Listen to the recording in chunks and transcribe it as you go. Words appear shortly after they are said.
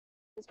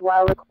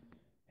while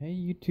Hey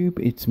YouTube,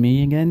 it's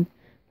me again,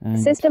 and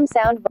system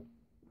sound.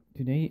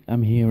 today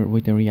I'm here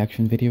with a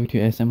reaction video to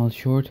SML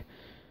short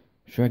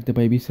Shrek the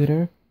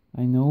Babysitter.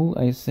 I know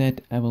I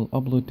said I will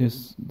upload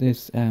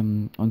this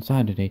on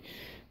Saturday,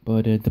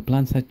 but the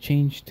plans had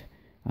changed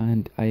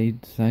and I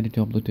decided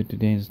to upload it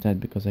today instead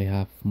because I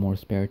have more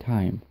spare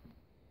time.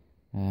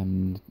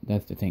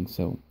 That's the thing.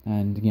 So,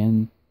 and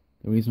again,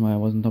 the reason why I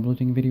wasn't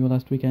uploading a video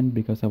last weekend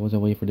because I was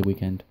away for the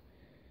weekend.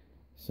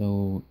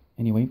 So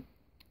anyway,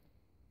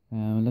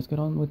 let's get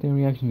on with the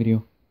reaction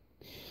video.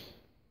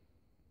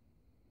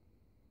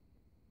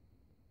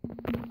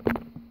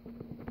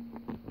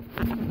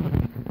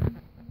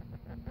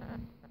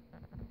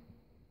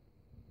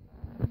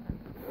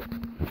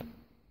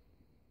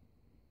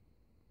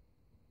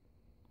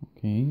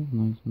 Okay,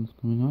 nice one's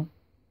coming up.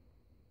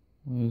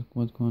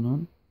 What's going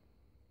on?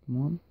 Come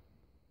on.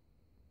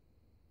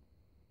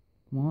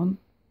 Come on.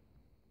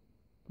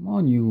 Come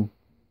on, you.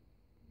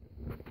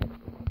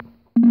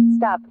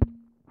 Stop.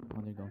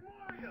 Oh, there you go.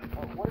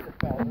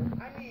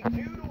 I need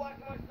you to watch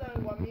my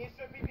son while me and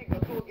Strippy go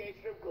to a gay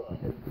strip club.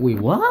 Wait,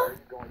 what? Look,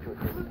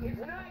 it's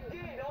not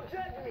gay. Don't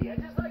judge me. I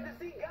just like to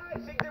see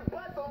guys shake their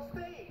butts on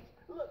stage.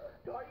 Look,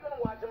 are you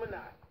gonna watch them or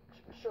not?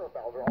 Sure,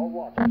 Bowser. I'll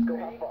watch. Let's go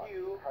have fun. Thank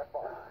you. Have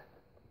fun.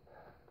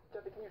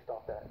 Jeffy, can you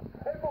stop that?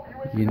 Hey, Bo, you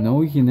ready? You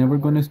know he's never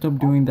gonna stop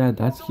doing that.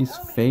 That's his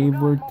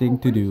favorite thing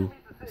to do.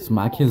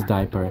 Smack his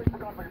diaper. Hey,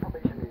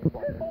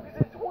 folks,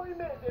 it's in 20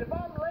 minutes. And if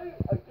I'm late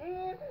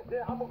again,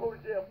 then I'm gonna go to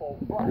jail,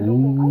 folks. No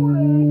more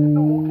Kool-Aid,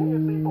 no more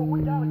KFC, but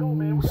we gotta go,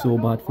 man. We So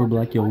gotta go. bad for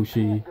Black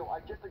Yoshi. I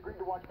just agreed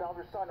to watch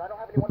Bowser's son. I don't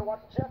have anyone to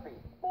watch Jeffy.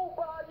 Oh,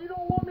 Bob, you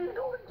don't want me to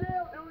go to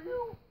jail, do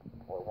you?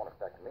 Well, it won't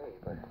affect me,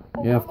 but...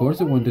 Yeah, of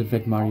course it won't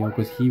affect Mario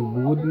because he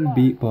wouldn't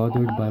be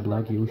bothered by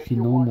Black Yoshi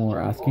no more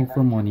asking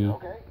for money.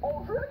 Okay.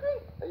 Oh,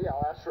 Shrekky? Yeah,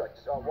 I'll ask Shrek.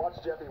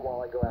 Watch Jeffy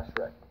while I go ask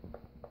Shrek.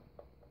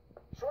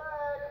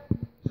 Shrek!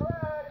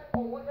 Shrek!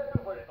 Oh, what can I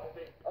do for you,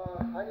 okay?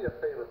 I need a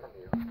favor from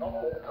you.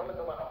 Oh, come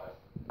into my office.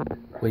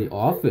 Wait,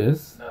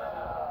 office?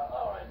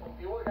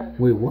 Alright.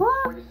 Wait,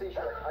 what? Well, you see,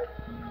 Shrek,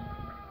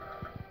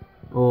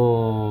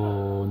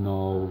 Oh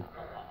no.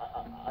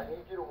 I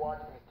need you to watch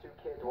these two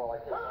kids while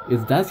I take...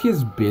 Is that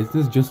his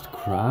business just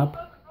crap?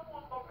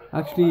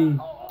 Actually,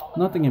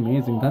 nothing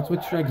amazing. That's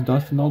what Shrek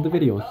does in all the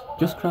videos.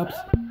 Just craps.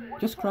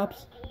 Just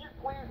craps. Can you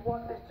please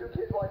watch these two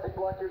kids while I take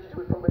Black Yoshi to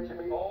his probation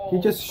meeting? He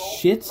just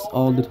shits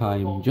all the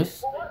time.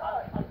 Just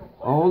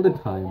all the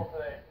time. I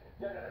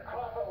got a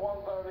crop at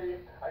 1:30,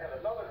 I got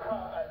another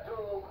crop at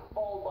 2,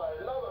 followed by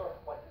another,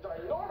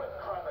 ginormous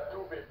crop at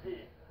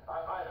 2:15.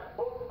 I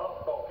booked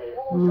up, okay?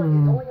 Well,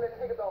 it's only gonna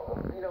take about,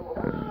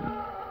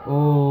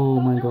 Oh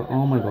my god.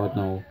 Oh my god,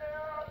 no.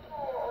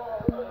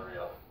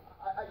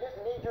 I just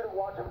need you to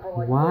watch it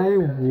for Why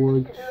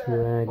would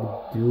Shrek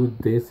do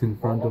this in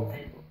front of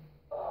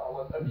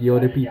the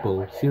other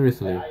people?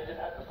 Seriously. I just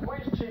had to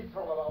squeeze cheeks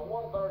from about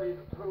 1:30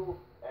 to 2,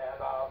 and,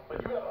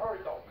 but you gotta hurry,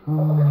 though.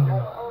 I'll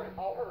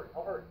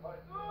hurry.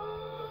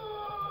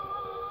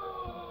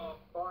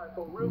 Alright,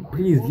 so real quick.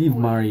 Please leave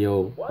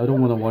Mario. I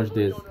don't want to watch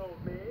this. I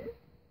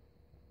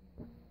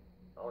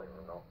don't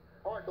even know.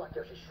 Alright, Black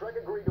Yoshi, Shrek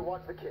agreed to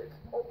watch the kids.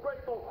 Oh,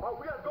 great, folks.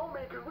 We gotta go,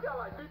 man, because we got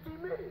like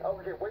 15 minutes. Oh,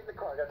 okay, wait in the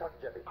car. I gotta talk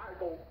to Jeffy. Alright,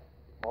 folks.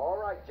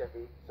 Alright,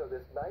 Jeffy. So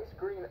this nice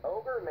green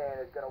ogre man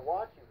is gonna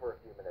watch you for a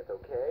few minutes,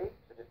 okay?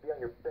 So just be on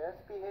your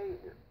best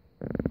behavior.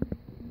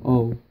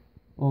 Oh.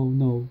 Oh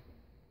no.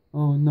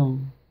 Oh no.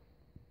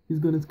 He's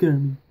gonna scare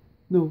me.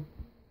 No.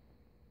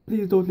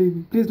 Please don't leave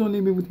me. Please don't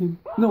leave me with him.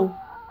 No.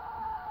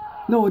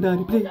 No,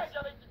 Daddy, please. Okay,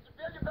 Jeffy, just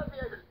be on your best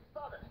behavior.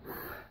 Stop it.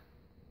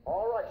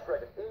 Alright,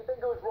 Shrek. If anything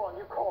goes wrong,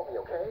 you call me,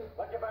 okay?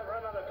 Like if I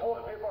run out of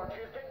toilet paper or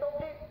cheesecake,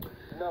 donkey?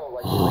 No,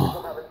 like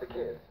something happens to the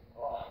kids.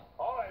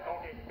 Alright,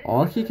 donkey.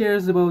 All he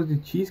cares about is the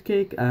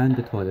cheesecake and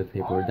the toilet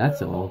paper.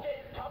 That's all.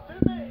 Come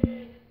to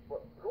me.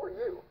 Who are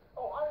you?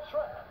 Oh, I'm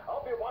Shrek.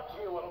 I'll be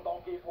watching you, little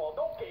donkeys, while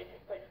Donkey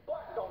takes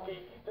Black Donkey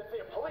to see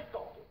a police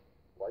donkey.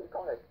 Why are you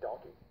calling it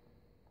donkey?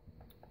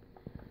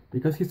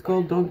 Because he's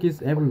called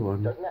donkeys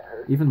everyone. Doesn't that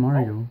hurt? Even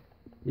Mario.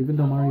 Even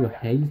though Mario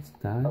hates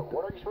that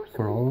What are you supposed to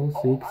for do? all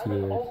 6 I'm an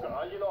years.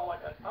 ogre, you know,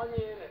 like an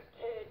onion and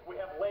cake. We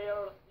have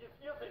layers. You've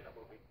seen the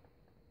movie.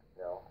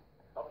 No.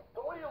 So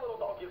what do you little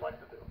donkeys like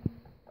to do?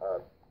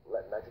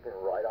 Let Mexican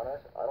ride on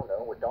us? I don't know.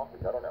 With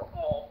donkeys, I don't know.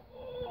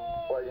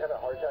 Well, you having a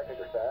heart attack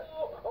because you're fat?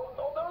 Oh,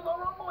 there's a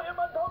rumble in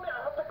my tummy.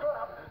 I have to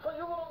crap. So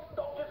you little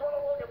donkeys run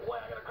along and play.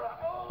 I gotta crap.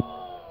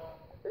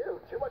 Ew,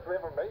 too much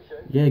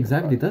information. Yeah,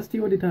 exactly. That's the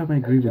only time I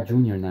agree with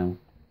Junior now.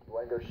 You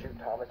wanna go shoot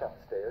Thomas off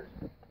the stairs?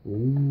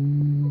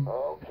 Ooh.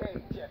 Okay,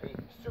 Jeffy.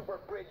 Super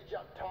Bridge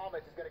Jump Thomas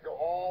is gonna go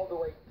all the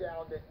way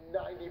down this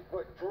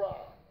 90-foot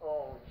drop.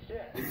 Oh,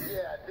 shit.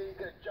 Yeah, then he's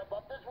gonna jump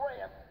up this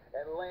ramp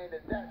and land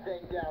at that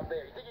thing down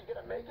there. You think he's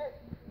gonna make it?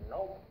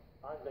 Nope.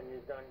 I think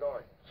he's gonna go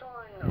to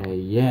China.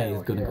 Yeah,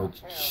 he's gonna go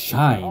to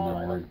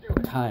China or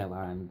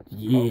Thailand.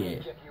 Yeah. Okay,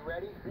 Jeff, you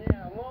ready?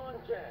 Yeah,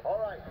 launch it. All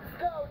right,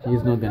 go.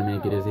 He's not gonna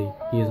make it, is he?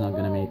 He's not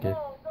gonna make it.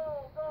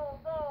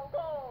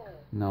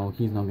 No,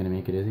 he's not gonna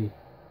make it, is he?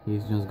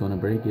 He's just gonna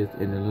break it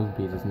in little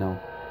pieces. No.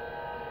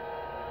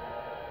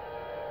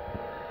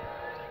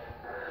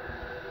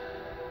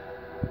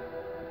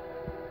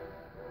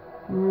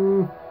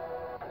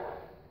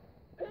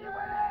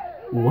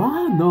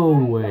 What? No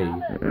way.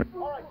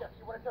 Alright, Jeff,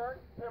 you want to turn?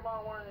 Am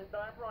I wearing a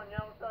diaper on the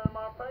outside of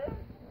my pants?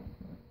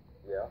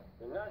 Yeah.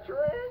 Isn't that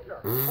your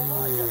answer?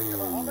 Alright,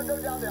 Jeff, I'm gonna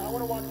go down there. I want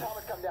to watch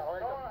Thomas come down.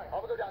 Alright,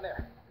 I'm gonna go down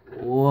there.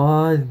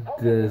 What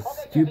the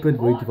stupid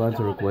way to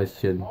answer a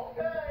question.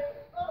 Okay.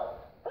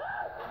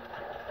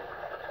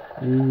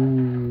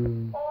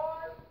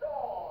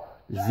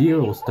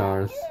 0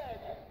 stars.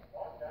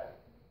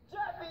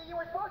 Jeffy, you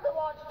were supposed to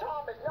launch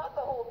Thomas, not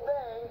the whole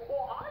thing.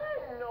 Well, I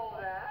didn't know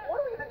that. What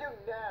are we gonna do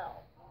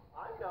now? I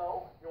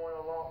know. You want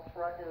to lock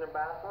Shrek in the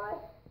bathroom?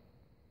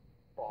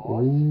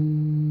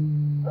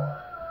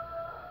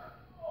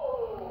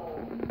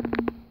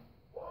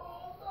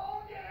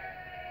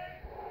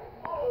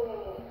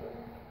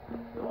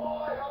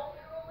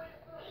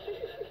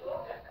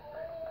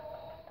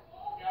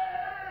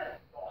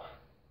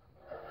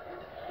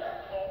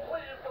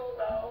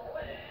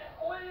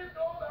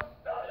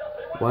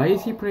 Why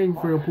is he praying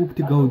for a poop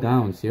to go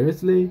down?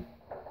 Seriously?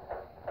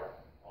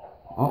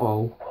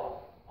 Uh-oh.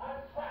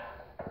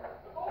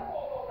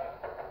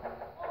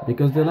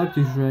 Because they like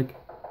to Shrek.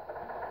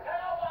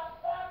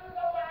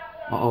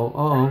 Uh-oh,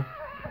 uh-oh.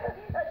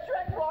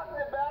 Shrek's locked in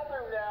the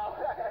bathroom now.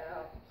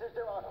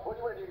 Sister, what do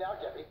you want to do now,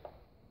 Jeffy?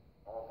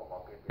 I'll put my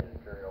pee-pee in the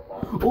cereal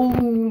box. Oh,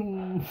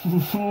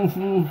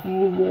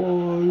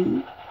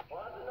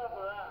 Well, that's enough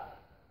of that.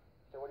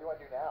 So what do you want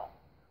to do now?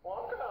 Well,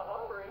 I'm kind of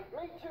hungry.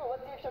 Me too.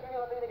 Let's see if Jeffy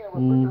left anything in the oh,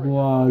 refrigerator.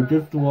 why?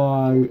 Just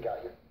why?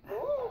 Got you.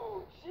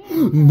 Ooh,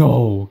 cheese.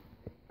 No.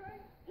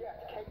 Yeah,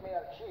 it's cake made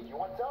out of cheese. You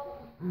want some?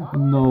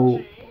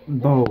 No.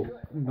 No.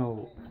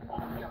 No.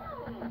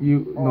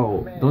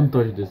 No. Don't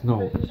touch this. No.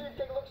 This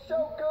cheesecake looks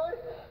so good,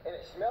 and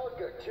it smells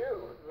good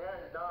too. Yeah,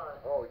 it does.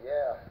 Oh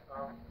yeah.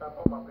 I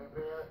put my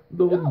pee-pee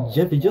in it. No,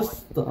 Jeffy,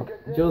 just stop.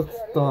 Just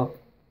stop.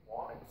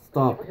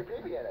 Stop. Put your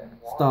pee-pee in it.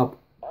 Stop.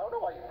 I don't know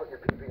why you put your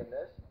pee-pee in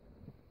this.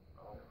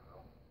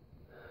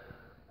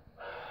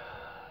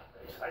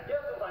 I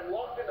guess if I'm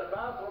locked in the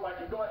bathroom, I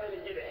can go ahead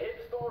and get a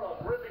head start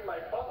on ripping my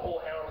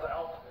butthole hairs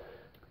out.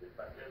 If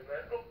I get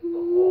that.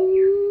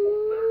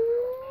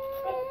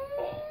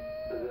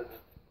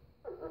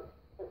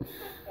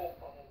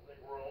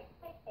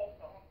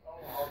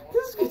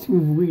 This is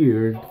getting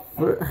weird.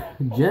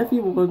 Jeffy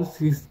wants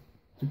to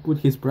put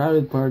his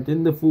private part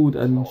in the food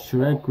and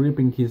Shrek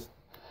ripping his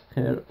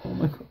hair. Oh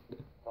my god.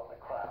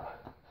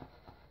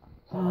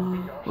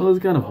 Well, it's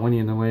kind of funny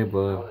in a way,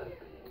 but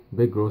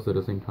big gross at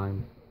the same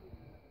time.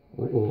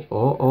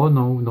 Oh,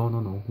 no, no, no,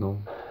 no, no.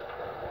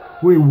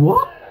 Wait,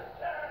 what?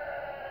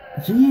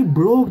 He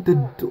broke the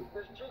door.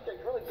 This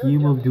cheesecake's really good. He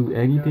will do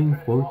anything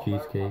for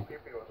cheesecake.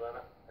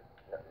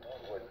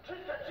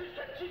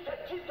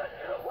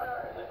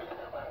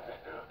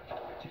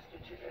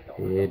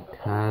 It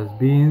has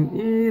been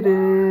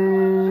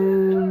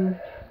eaten.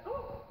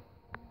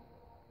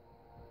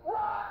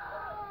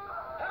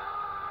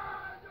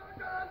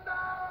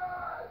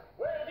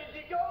 Where did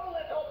you go,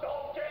 little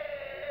donkey?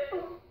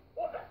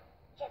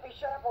 Jeffy,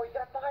 shut up or he's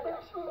gonna find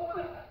us.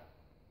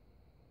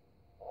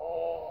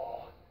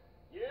 Oh,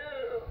 you.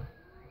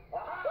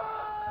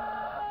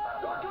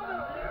 You're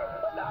coming here.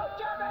 No,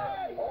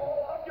 Jeffy!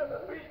 Oh, I'm gonna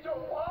beat your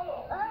wallow.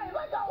 Hey,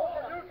 let go!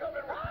 Oh, you're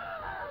coming.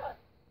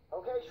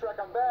 Okay, Shrek,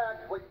 I'm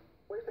back. Wait,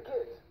 where's the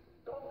kids?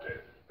 Donkey,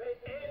 they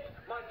ate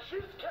my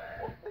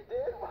cheesecake. They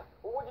did?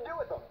 What'd you do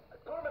with them? I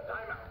put them in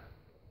timeout.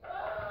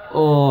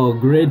 Oh,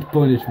 great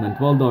punishment.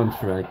 Well done,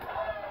 Shrek.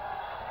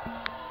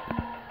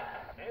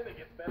 And it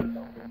gets better,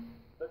 Donkey.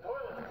 The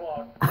toilet's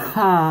clogged.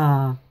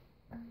 Ha!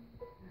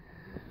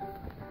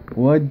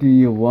 What do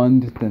you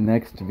want the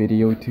next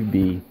video to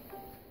be?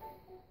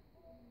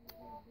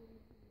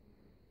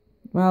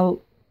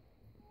 Well,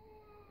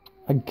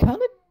 I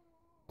kinda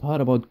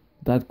thought about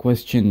that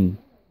question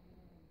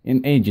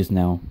in ages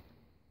now.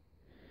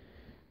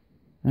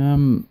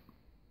 I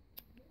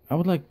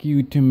would like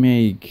you to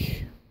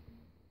make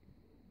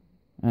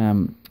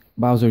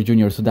Bowser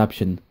Jr.'s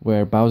adoption,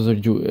 where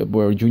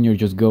where Junior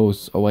just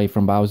goes away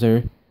from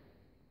Bowser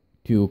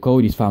to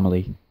Cody's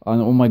family.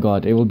 And oh my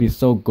god, it will be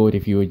so good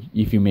if you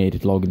made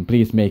it, Logan.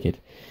 Please make it.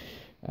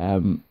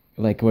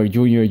 Like where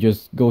Junior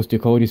just goes to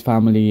Cody's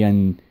family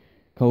and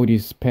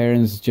Cody's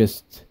parents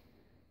just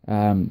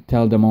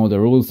tell them all the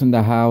rules in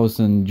the house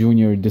and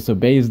Junior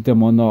disobeys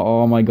them.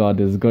 Oh my god,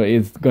 it's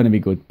gonna be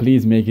good.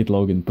 Please make it,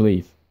 Logan,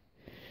 please.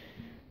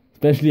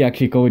 Especially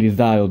actually Cody's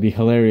dad. It'll be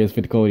hilarious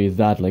with Cody's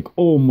dad, like,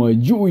 oh my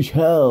Jewish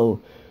hell,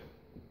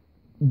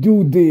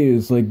 do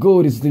this, like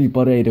go to sleep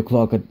at 8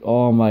 o'clock.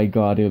 Oh my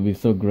god, it'll be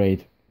so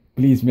great.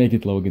 Please make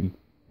it, Logan.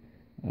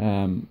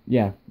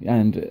 Yeah,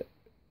 and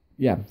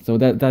yeah, so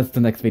that's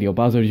the next video,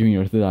 Bowser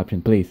Jr.'s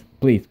adoption. Please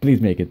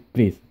make it,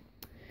 please.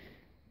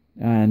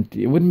 And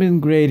it would have been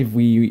great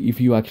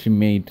if you actually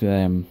made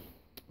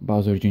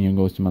Bowser Jr.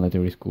 Goes to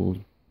Military School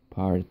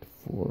part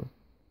 4.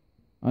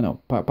 Oh no,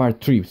 part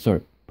 3,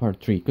 sorry,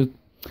 part 3, because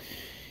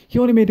he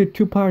only made it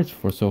 2 parts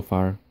for so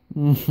far.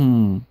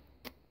 I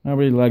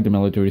really like the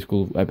military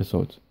school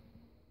episodes.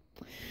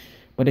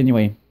 But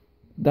anyway,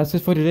 that's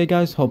it for today,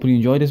 guys. Hope you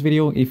enjoyed this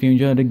video. If you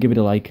enjoyed it, give it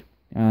a like.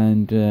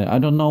 And I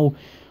don't know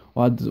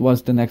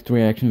what the next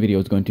reaction video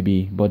is going to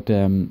be. But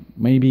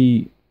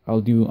maybe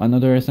I'll do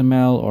another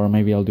SML, or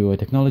maybe I'll do a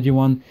technology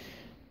one.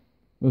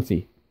 We'll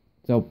see.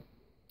 So,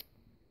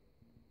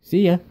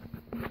 see ya.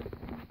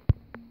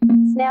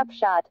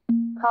 Snapshot.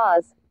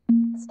 Pause.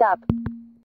 Stop.